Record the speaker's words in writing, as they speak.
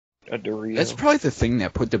a Dorito. That's probably the thing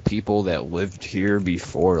that put the people that lived here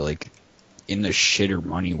before, like, in the shitter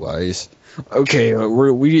money-wise. Okay,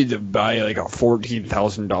 we need to buy, like, a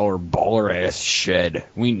 $14,000 baller-ass shed.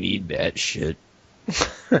 We need that shit.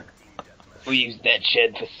 We use that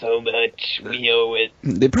shed for so much. We owe it.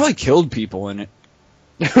 They probably killed people in it.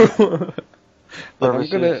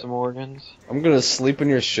 Some organs. I'm gonna sleep in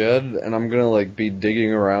your shed, and I'm gonna, like, be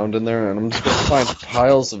digging around in there, and I'm just gonna find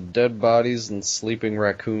piles of dead bodies and sleeping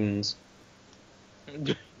raccoons.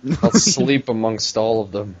 I'll sleep amongst all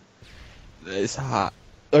of them. It's hot.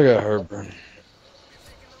 I got heartburn.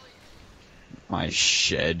 My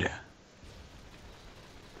shed.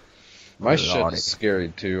 My shed is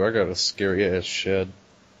scary, too. I got a scary-ass shed.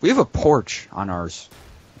 We have a porch on ours.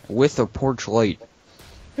 With a porch light.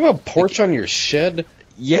 You have a porch on your shed?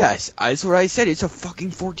 Yes, that's what I said. It's a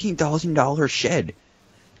fucking $14,000 shed.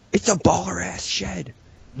 It's a baller-ass shed.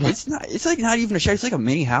 It's not. It's like not even a shed. It's like a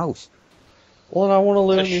mini house. Well, then I want to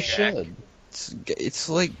live in your shed. It's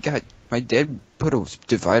like got. My dad put a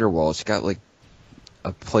divider wall. It's got like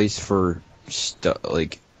a place for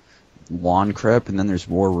like lawn crap, and then there's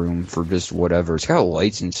war room for just whatever. It's got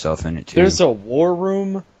lights and stuff in it too. There's a war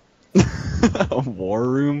room? A war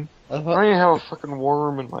room? I don't even have a fucking war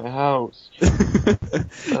room in my house.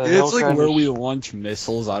 It's like where we launch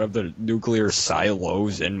missiles out of the nuclear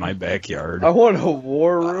silos in my backyard. I want a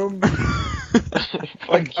war room.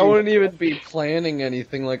 Like, I wouldn't even be planning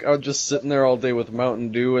anything. Like, I would just sit in there all day with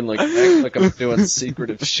Mountain Dew and, like, act like I'm doing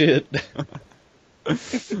secretive shit.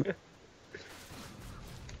 It's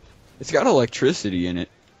got electricity in it.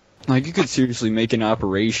 Like, you could seriously make an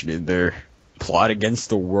operation in there. Plot against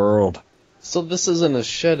the world. So this isn't a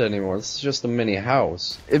shed anymore. This is just a mini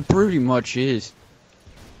house. It pretty much is.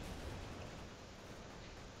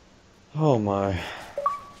 Oh my.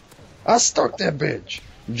 I stuck that bitch.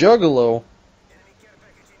 Juggalo.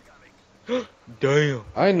 Damn.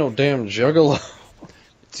 I ain't no damn juggalo.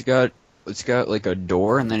 It's got like a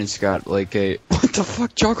door, and then it's got like a what the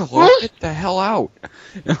fuck, Juggalo? Get the hell out!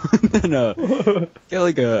 And then got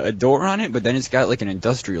like a door on it, but then it's got like an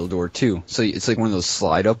industrial door too. So it's like one of those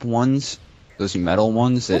slide up ones, those metal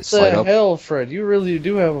ones that slide up. What the hell, Fred? You really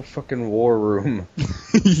do have a fucking war room.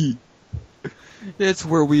 It's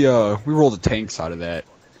where we roll the tanks out of that.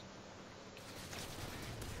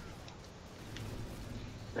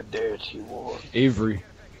 A dirty war. Avery.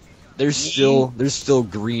 There's still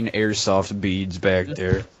green airsoft beads back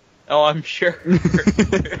there. Oh, I'm sure.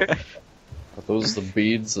 Are those the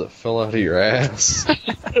beads that fell out of your ass?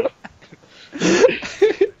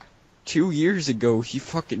 2 years ago, he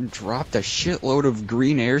fucking dropped a shitload of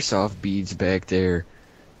green airsoft beads back there.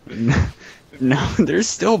 No, they're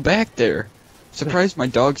still back there. Surprised my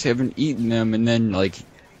dogs haven't eaten them and then, like,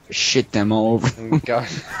 shit them all over. God.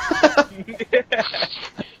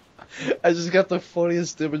 I just got the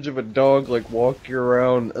funniest image of a dog, like, walking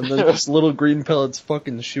around, and then just little green pellets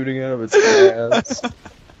fucking shooting out of its ass.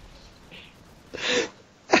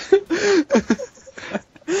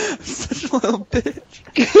 Such a little bitch.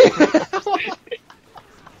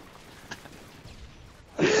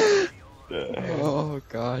 Oh,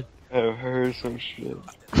 God. I've heard some shit.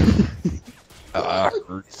 I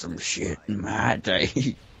heard some shit in my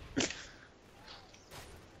day.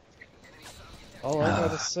 All I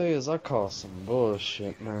gotta say is I call some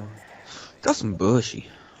bullshit now. That's some bushy.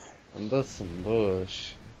 And that's some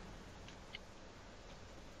bush.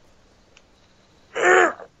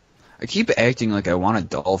 I keep acting like I want a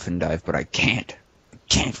dolphin dive, but I can't. I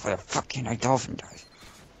can't for the fucking dolphin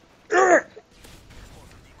dive.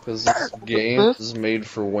 Because this game is made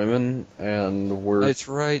for women, and we're... That's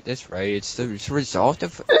right. It's the result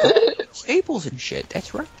of staples and shit.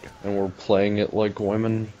 That's right. And we're playing it like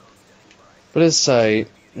women. But it's no,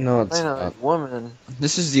 it's I know, not. woman.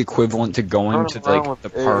 This is the equivalent to going to like the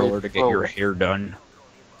parlor to get your hair done.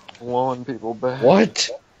 Blowing people back. What?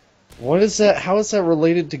 What is that? How is that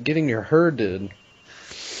related to getting your hair did?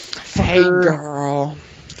 Hey girl,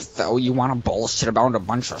 so you want to bullshit about a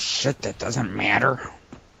bunch of shit that doesn't matter?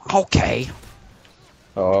 Okay.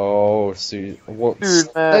 Oh, see, what? Dude,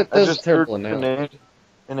 That's I just terrible threw a now. grenade,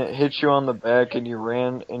 and it hit you on the back, and you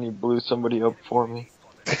ran, and you blew somebody up for me.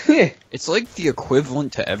 It's like the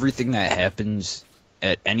equivalent to everything that happens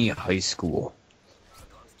at any high school.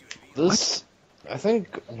 This, I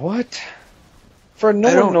think, what? Fred,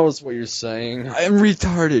 no one knows what you're saying. I'm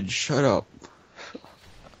retarded, shut up.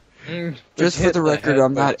 Just for the record,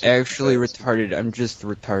 I'm not actually retarded, I'm just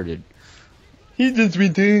retarded. He just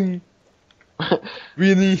retarded.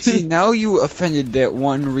 Really? See, now you offended that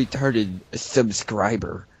one retarded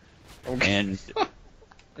subscriber. Okay. And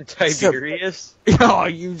Tiberius? Oh,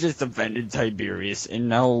 you just offended Tiberius, and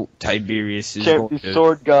now Tiberius is Captain going to...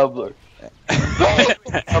 Sword Gobbler.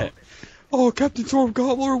 Oh, Captain Sword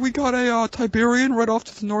Gobbler, we got a Tiberian right off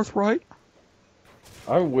to the north right.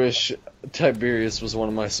 I wish Tiberius was one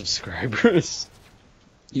of my subscribers.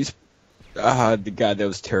 He's... the God, that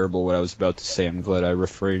was terrible what I was about to say. I'm glad I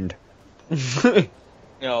refrained.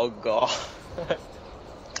 Oh, God.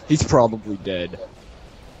 He's probably dead.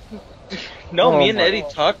 No, Oh me and my Eddie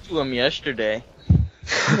God. talked to him yesterday.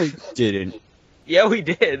 I didn't. Yeah, we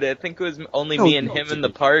did. I think it was only No, me and you him in the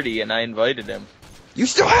didn't. party, and I invited him. You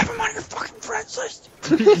still have him on your fucking friends list?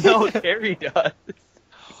 No, Terry does.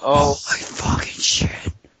 Oh, Holy fucking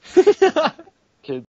shit.